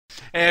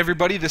Hey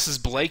everybody, this is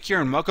Blake here,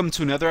 and welcome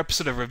to another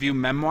episode of Review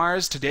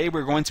Memoirs. Today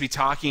we're going to be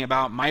talking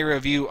about my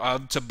review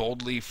of To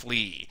Boldly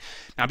Flee.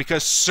 Now,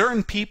 because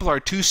certain people are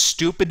too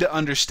stupid to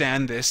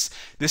understand this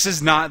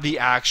is not the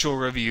actual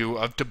review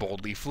of To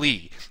Boldly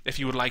Flee. If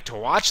you would like to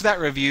watch that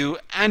review,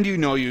 and you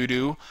know you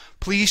do,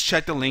 please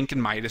check the link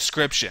in my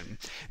description.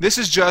 This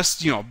is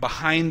just,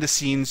 behind the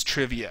scenes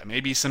trivia,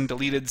 maybe some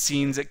deleted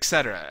scenes,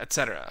 etc.,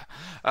 etc.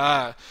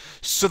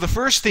 So the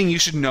first thing you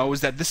should know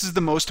is that this is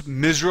the most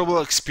miserable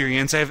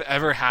experience I've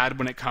ever had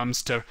when it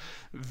comes to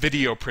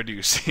video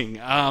producing.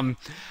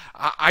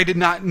 I did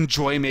not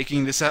enjoy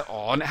making this at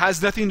all, and it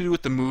has nothing to do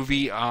with the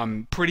movie.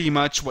 Pretty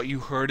much what you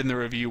heard in the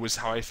review was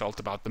how I felt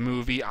about the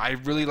movie. I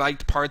really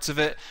liked parts of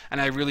it, and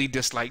I really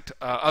disliked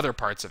other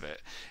parts of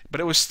it.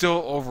 But it was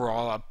still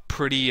overall a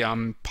pretty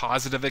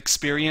positive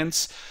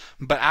experience.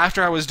 But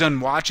after I was done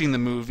watching the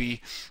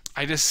movie,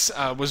 I just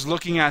was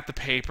looking at the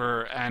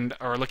paper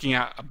or looking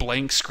at a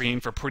blank screen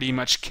for pretty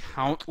much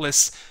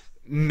countless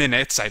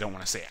minutes. I don't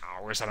want to say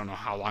hours. I don't know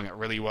how long it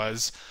really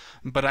was.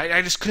 But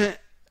I just couldn't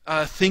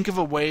think of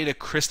a way to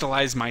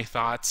crystallize my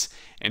thoughts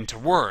into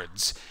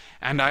words.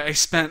 And I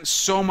spent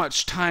so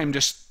much time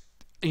just,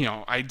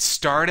 I'd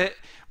start it,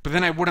 but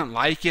then I wouldn't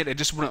like it. It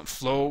just wouldn't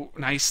flow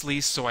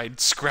nicely, so I'd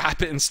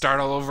scrap it and start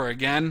all over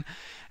again.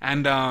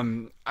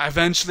 And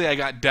eventually I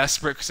got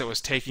desperate because it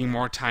was taking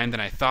more time than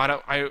I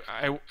thought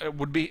it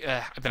would be,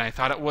 than I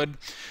thought it would.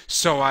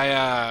 So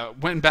I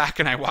went back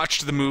and I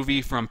watched the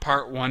movie from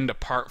part 1 to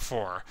part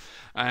 4.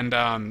 And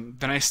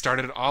then I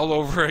started it all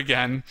over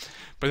again.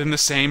 But then the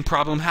same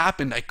problem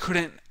happened. I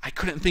couldn't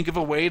think of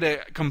a way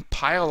to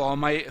compile all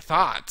my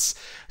thoughts.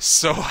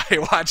 So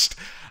I watched,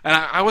 and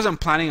I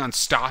wasn't planning on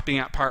stopping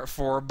at part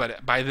 4,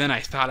 but by then I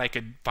thought I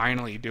could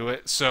finally do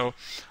it. So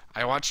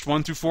I watched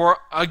 1 through 4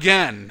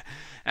 again.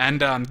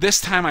 And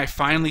this time I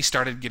finally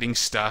started getting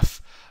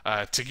stuff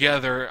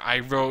together. I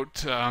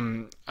wrote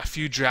a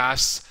few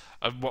drafts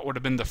of what would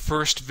have been the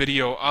first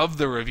video of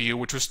the review,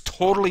 which was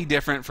totally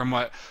different from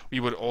what we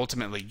would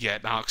ultimately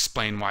get. And I'll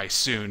explain why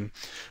soon.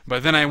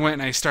 But then I went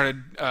and I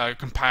started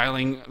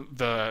compiling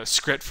the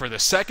script for the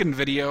second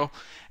video,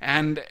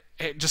 and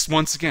it just,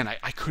 once again,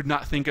 I could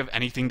not think of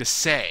anything to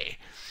say.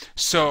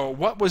 So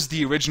what was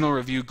the original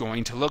review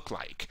going to look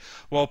like?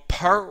 Well,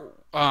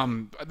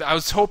 I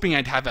was hoping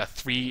I'd have a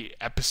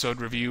 3-episode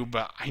review,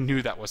 but I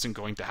knew that wasn't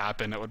going to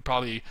happen. It would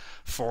probably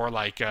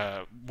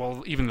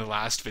even the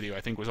last video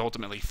I think was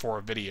ultimately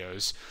 4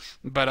 videos.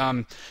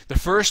 But the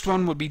first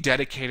one would be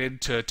dedicated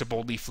to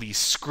Boldly Flee's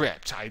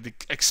script. I'd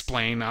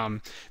explain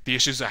the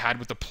issues I had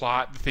with the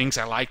plot, the things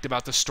I liked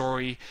about the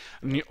story,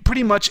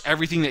 pretty much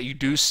everything that you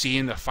do see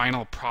in the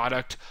final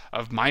product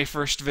of my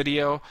first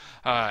video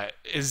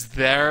is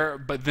there,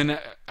 but then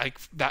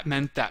that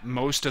meant that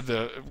most of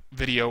the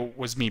video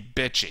was me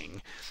bitching,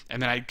 and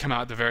then I'd come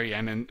out at the very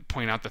end and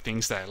point out the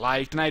things that I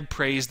liked, and I'd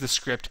praise the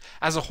script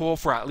as a whole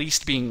for at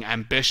least being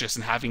ambitious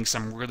and having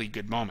some really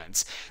good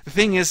moments. The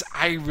thing is,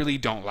 I really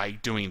don't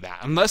like doing that.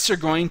 Unless you're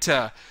going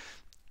to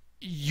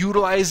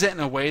utilize it in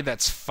a way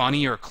that's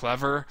funny or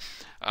clever,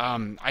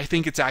 I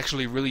think it's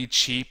actually really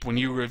cheap when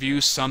you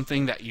review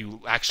something that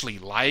you actually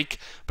like,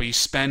 but you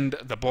spend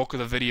the bulk of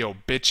the video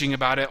bitching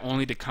about it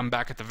only to come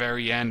back at the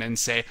very end and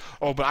say,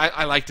 oh, but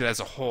I liked it as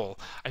a whole.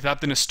 I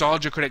thought the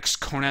Nostalgia Critic's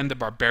Conan the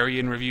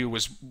Barbarian review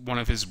was one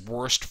of his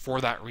worst for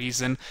that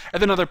reason,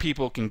 and then other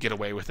people can get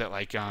away with it,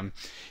 like,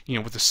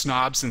 with the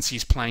Snob, since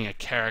he's playing a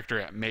character,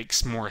 it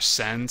makes more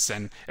sense,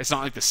 and it's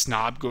not like the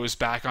Snob goes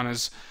back on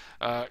his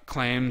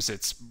claims.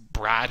 It's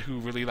Brad who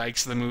really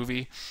likes the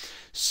movie.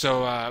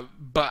 So,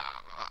 but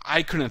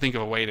I couldn't think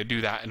of a way to do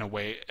that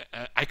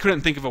I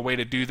couldn't think of a way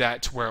to do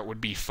that to where it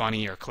would be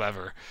funny or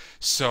clever.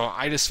 So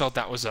I just felt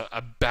that was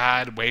a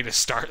bad way to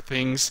start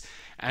things.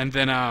 And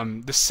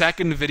then the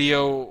second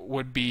video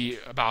would be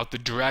about the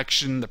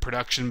direction, the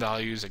production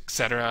values,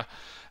 etc.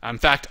 In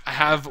fact, I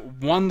have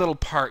one little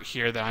part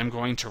here that I'm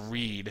going to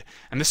read,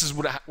 and this is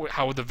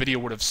how the video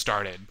would have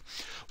started.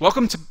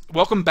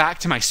 Welcome back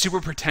to my super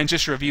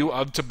pretentious review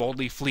of To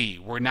Boldly Flee,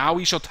 where now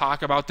we shall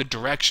talk about the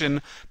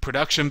direction,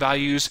 production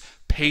values,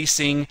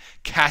 pacing,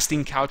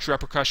 casting couch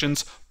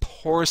repercussions,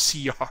 poor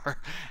CR,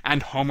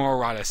 and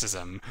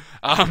homoeroticism.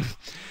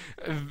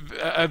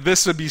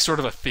 This would be sort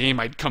of a theme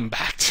I'd come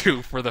back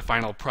to for the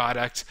final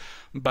product,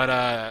 but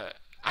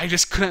I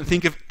just couldn't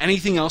think of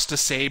anything else to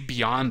say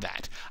beyond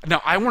that.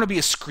 Now, I want to be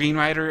a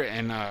screenwriter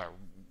in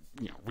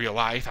real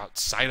life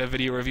outside of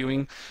video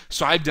reviewing,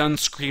 so I've done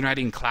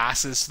screenwriting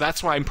classes, so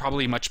that's why I'm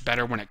probably much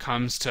better when it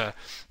comes to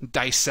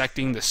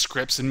dissecting the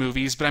scripts in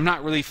movies, but I'm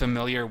not really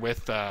familiar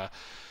with the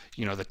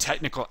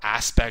technical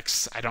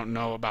aspects. I don't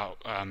know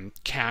about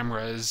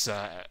cameras,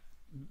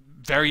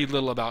 very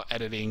little about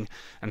editing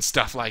and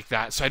stuff like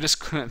that, so I just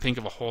couldn't think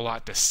of a whole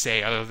lot to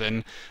say other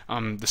than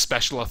the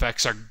special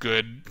effects are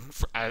good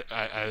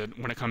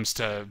when it comes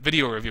to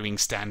video reviewing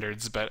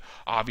standards, but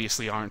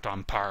obviously aren't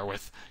on par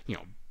with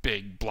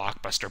big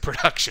blockbuster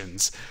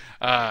productions.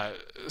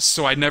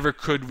 So I never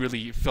could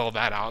really fill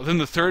that out. Then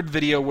the third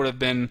video would have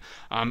been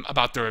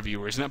about the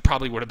reviewers, and it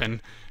probably would have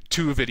been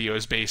 2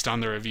 videos based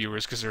on the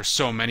reviewers because there's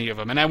so many of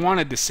them, and I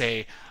wanted to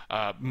say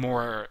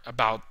more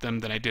about them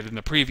than I did in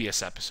the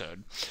previous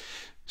episode.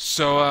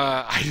 So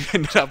I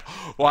ended up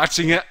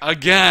watching it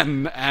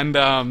again, and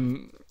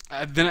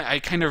then I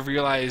kind of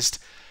realized,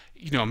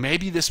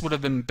 maybe this would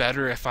have been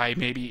better if I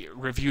maybe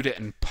reviewed it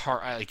in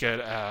part, like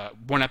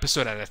one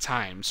episode at a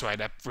time. So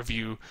I'd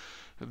review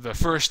the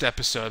first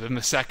episode, and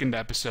the second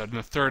episode, and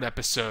the third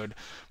episode,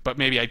 but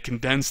maybe I'd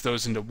condense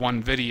those into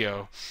one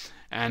video.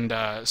 And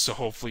so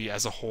hopefully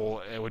as a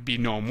whole it would be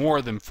no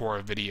more than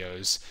 4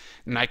 videos.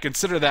 And I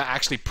consider that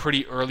actually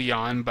pretty early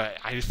on, but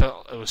I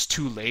felt it was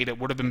too late. It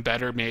would have been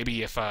better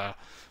maybe if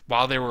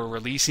while they were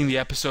releasing the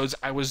episodes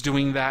I was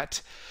doing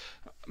that.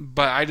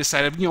 But I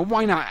decided,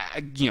 why not,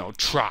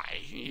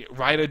 try.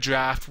 Write a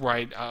draft,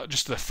 write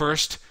just the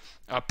first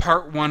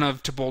part 1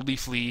 of To Boldly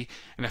Flee,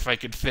 and if I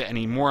could fit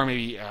any more,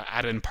 maybe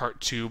add in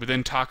part 2, but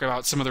then talk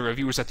about some of the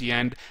reviewers at the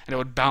end, and it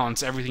would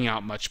balance everything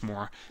out much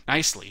more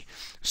nicely.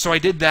 So I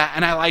did that,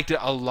 and I liked it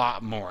a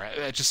lot more.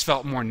 It just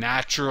felt more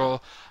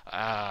natural,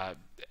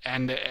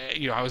 and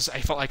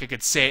I felt like I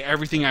could say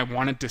everything I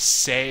wanted to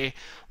say,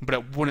 but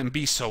it wouldn't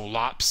be so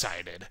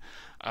lopsided.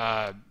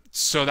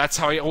 So that's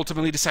how I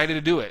ultimately decided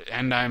to do it.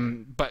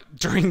 And but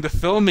during the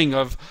filming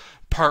of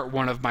part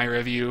 1 of my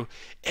review,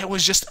 it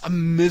was just a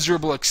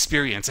miserable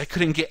experience. I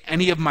couldn't get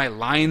any of my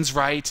lines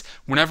right.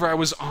 Whenever I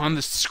was on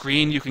the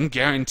screen, you can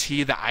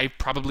guarantee that I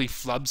probably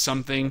flubbed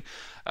something.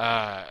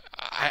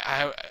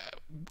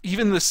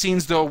 Even the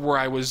scenes though where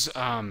I was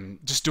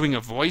just doing a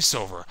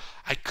voiceover,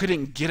 I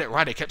couldn't get it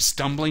right. I kept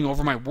stumbling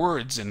over my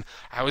words, and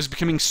I was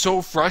becoming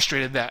so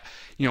frustrated that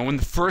in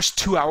the first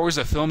 2 hours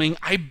of filming,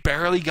 I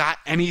barely got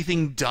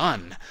anything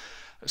done.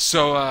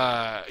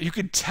 So you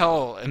could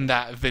tell in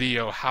that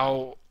video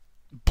how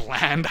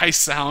bland I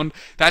sound.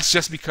 That's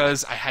just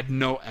because I had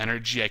no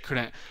energy. I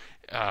couldn't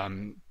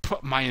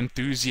put my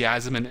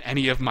enthusiasm in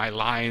any of my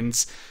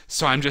lines,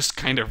 so I'm just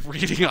kind of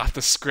reading off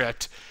the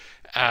script.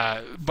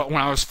 But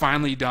when I was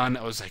finally done,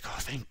 I was like, oh,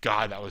 thank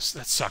God,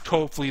 that sucked.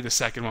 Hopefully the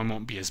second one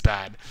won't be as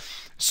bad.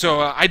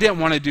 So I didn't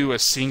want to do a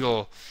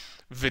single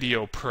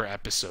video per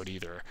episode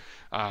either.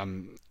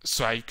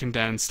 So I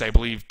condensed, I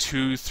believe,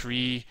 2,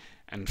 3,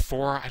 and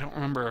 4. I don't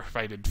remember if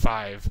I did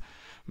 5.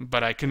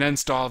 But I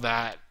condensed all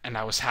that, and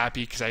I was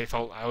happy because I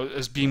felt I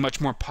was being much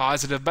more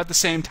positive. But at the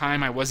same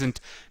time, I wasn't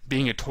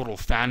being a total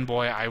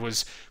fanboy. I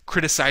was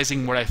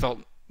criticizing what I felt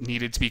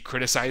needed to be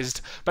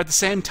criticized. But at the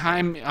same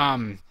time,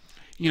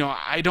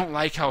 I don't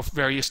like how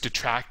various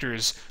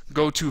detractors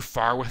go too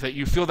far with it.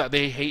 You feel that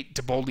they hate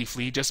To Boldly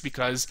Flee just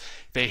because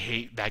they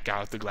hate that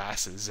guy with the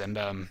glasses. And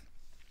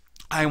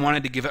I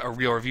wanted to give it a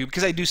real review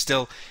because I do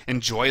still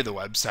enjoy the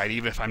website,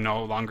 even if I'm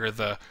no longer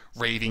the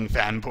raving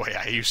fanboy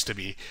I used to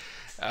be.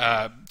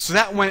 So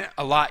that went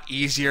a lot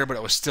easier, but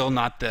it was still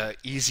not the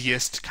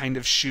easiest kind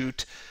of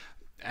shoot.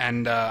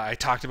 And I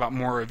talked about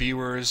more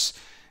reviewers.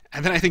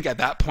 And then I think at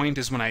that point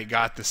is when I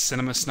got the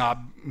Cinema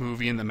Snob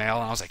movie in the mail,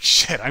 and I was like,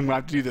 shit, I'm going to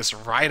have to do this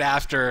right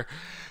after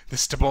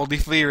this To Boldly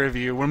Flee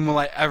review. When will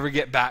I ever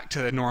get back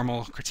to the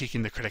normal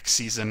Critiquing the Critics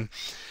season?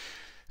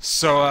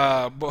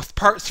 So with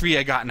part 3,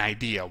 I got an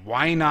idea.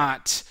 Why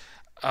not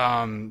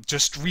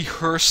just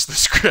rehearse the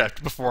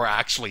script before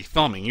actually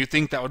filming? You'd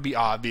think that would be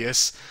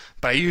obvious,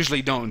 but I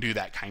usually don't do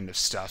that kind of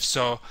stuff.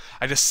 So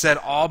I just said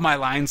all my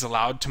lines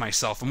aloud to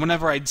myself, and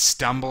whenever I'd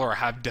stumble or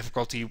have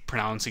difficulty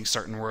pronouncing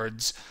certain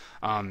words,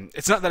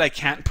 it's not that I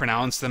can't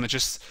pronounce them, it's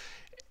just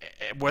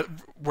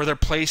where they're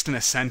placed in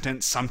a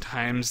sentence,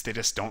 sometimes they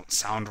just don't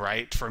sound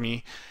right for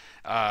me.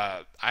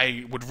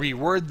 I would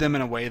reword them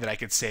in a way that I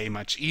could say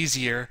much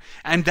easier,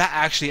 and that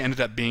actually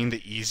ended up being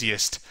the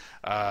easiest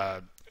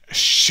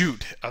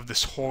shoot of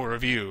this whole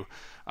review.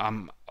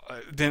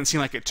 It didn't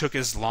seem like it took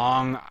as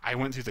long. I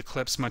went through the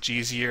clips much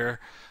easier.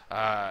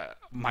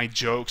 My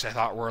jokes I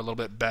thought were a little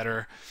bit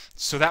better.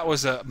 So that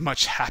was a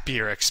much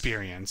happier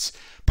experience.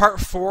 Part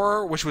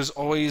 4, which was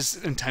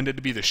always intended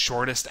to be the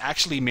shortest,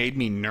 actually made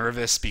me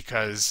nervous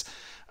because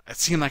it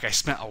seemed like I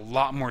spent a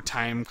lot more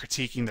time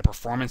critiquing the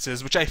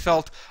performances, which I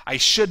felt I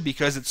should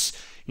because it's,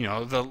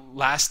 the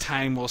last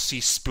time we'll see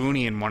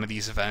Spoonie in one of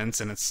these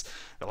events, and it's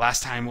the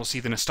last time we'll see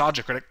the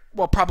Nostalgia Critic.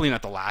 Well, probably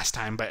not the last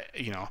time, but,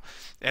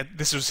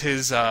 this was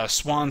his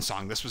swan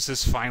song. This was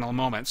his final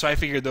moment. So I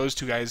figured those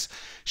 2 guys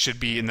should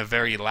be in the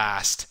very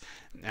last.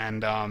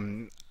 And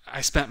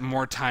I spent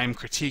more time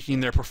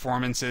critiquing their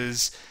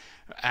performances,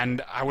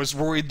 and I was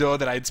worried, though,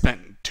 that I'd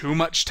spent too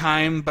much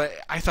time, but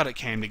I thought it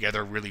came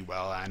together really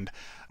well. And,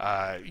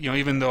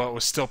 even though it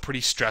was still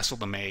pretty stressful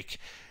to make,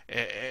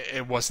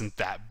 it wasn't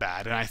that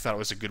bad, and I thought it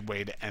was a good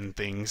way to end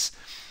things.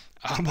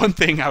 One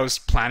thing I was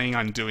planning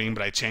on doing,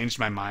 but I changed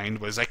my mind,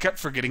 was I kept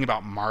forgetting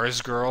about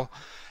Mars Girl,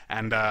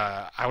 and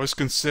I was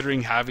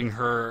considering having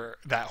her,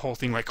 that whole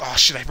thing like, oh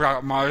shit, I forgot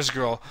about Mars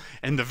Girl,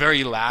 in the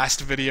very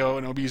last video,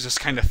 and it would be just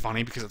kind of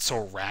funny because it's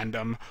so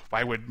random.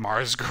 Why would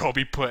Mars Girl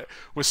be put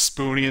with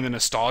Spoonie and the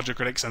Nostalgia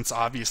Critic, since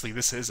obviously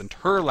this isn't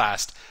her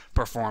last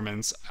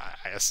performance,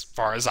 as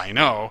far as I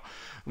know.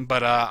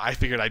 But I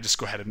figured I'd just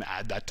go ahead and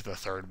add that to the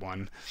third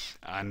one.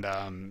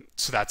 And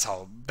so that's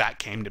how that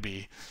came to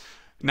be.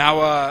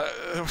 Now,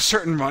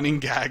 certain running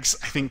gags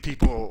I think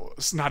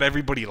not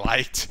everybody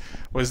liked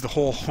was the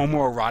whole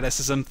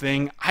homoeroticism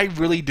thing. I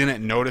really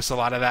didn't notice a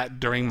lot of that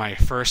during my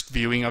first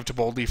viewing of To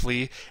Boldly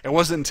Flee. It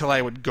wasn't until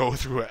I would go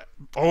through it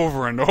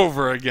over and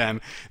over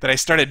again that I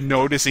started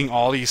noticing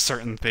all these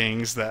certain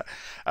things that,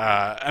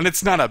 and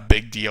it's not a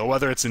big deal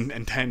whether it's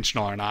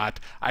intentional or not.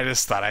 I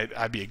just thought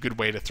I'd be a good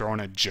way to throw in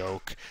a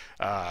joke.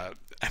 I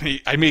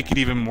make it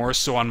even more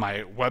so on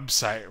my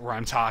website where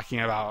I'm talking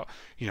about,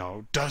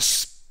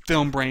 does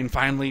Film Brain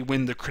finally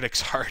win the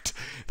critic's heart?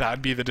 That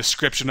would be the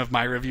description of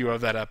my review of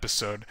that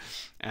episode.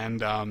 And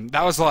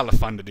that was a lot of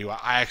fun to do.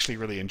 I actually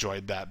really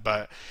enjoyed that.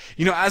 But,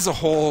 as a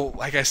whole,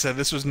 like I said,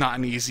 this was not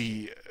an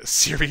easy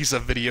series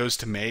of videos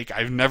to make.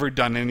 I've never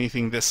done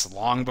anything this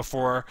long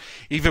before.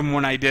 Even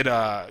when I did,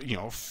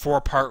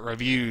 4-part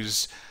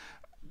reviews,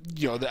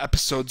 the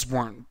episodes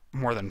weren't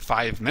more than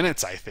 5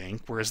 minutes, I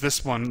think, whereas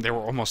this one, they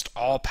were almost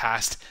all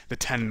past the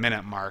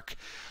 10-minute mark.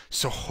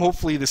 So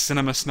hopefully the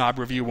Cinema Snob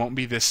review won't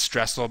be this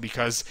stressful,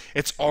 because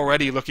it's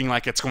already looking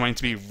like it's going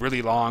to be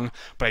really long,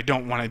 but I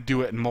don't want to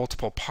do it in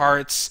multiple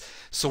parts,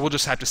 so we'll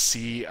just have to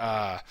see.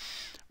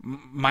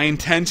 My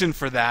intention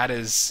for that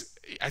is,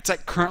 it's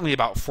like currently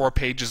about 4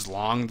 pages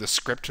long, the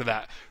script for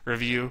that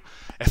review.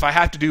 If I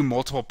have to do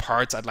multiple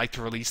parts, I'd like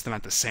to release them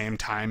at the same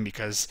time,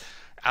 because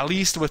at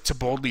least with To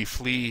Boldly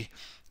Flee,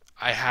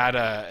 I had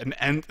an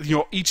end.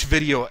 Each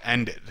video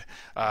ended.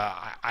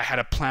 I had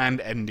a planned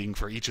ending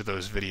for each of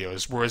those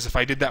videos. Whereas if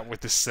I did that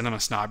with the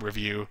Cinema Snob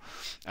review,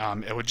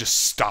 it would just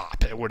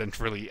stop. It wouldn't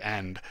really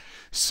end.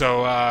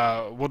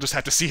 So we'll just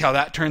have to see how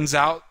that turns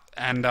out.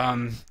 And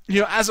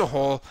as a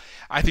whole,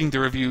 I think the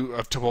review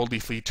of To Boldly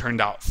Flee turned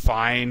out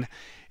fine.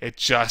 It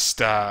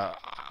just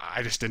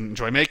I just didn't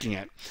enjoy making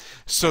it.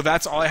 So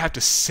that's all I have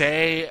to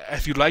say.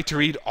 If you'd like to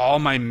read all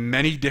my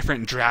many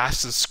different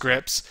drafts of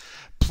scripts,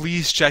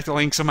 please check the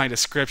links in my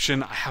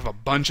description. I have a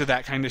bunch of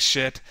that kind of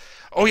shit.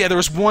 Oh yeah, there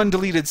was one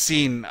deleted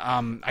scene.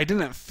 I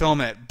didn't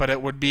film it, but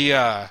it would be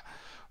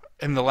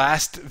in the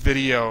last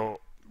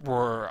video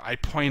where I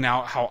point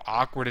out how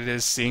awkward it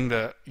is seeing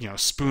the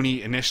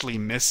Spoonie initially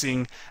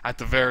missing at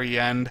the very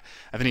end,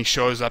 and then he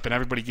shows up and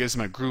everybody gives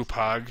him a group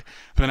hug.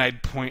 And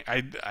then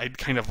I'd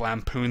kind of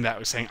lampoon that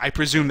with saying, I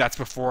presume that's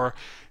before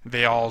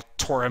they all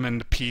tore him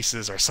into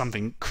pieces or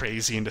something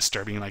crazy and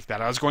disturbing like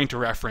that. I was going to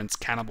reference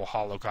Cannibal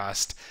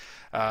Holocaust.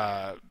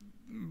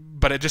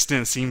 But it just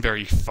didn't seem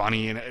very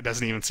funny, and it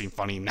doesn't even seem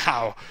funny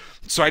now.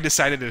 So I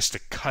decided just to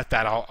cut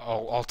that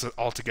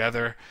all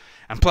together.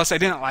 And plus, I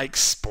didn't like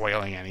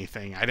spoiling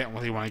anything. I didn't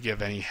really want to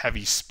give any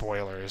heavy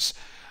spoilers,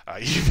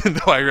 even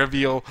though I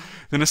reveal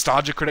the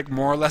nostalgia critic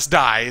more or less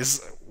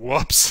dies.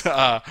 Whoops.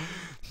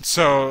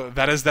 So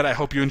that is that. I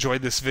hope you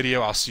enjoyed this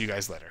video. I'll see you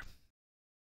guys later.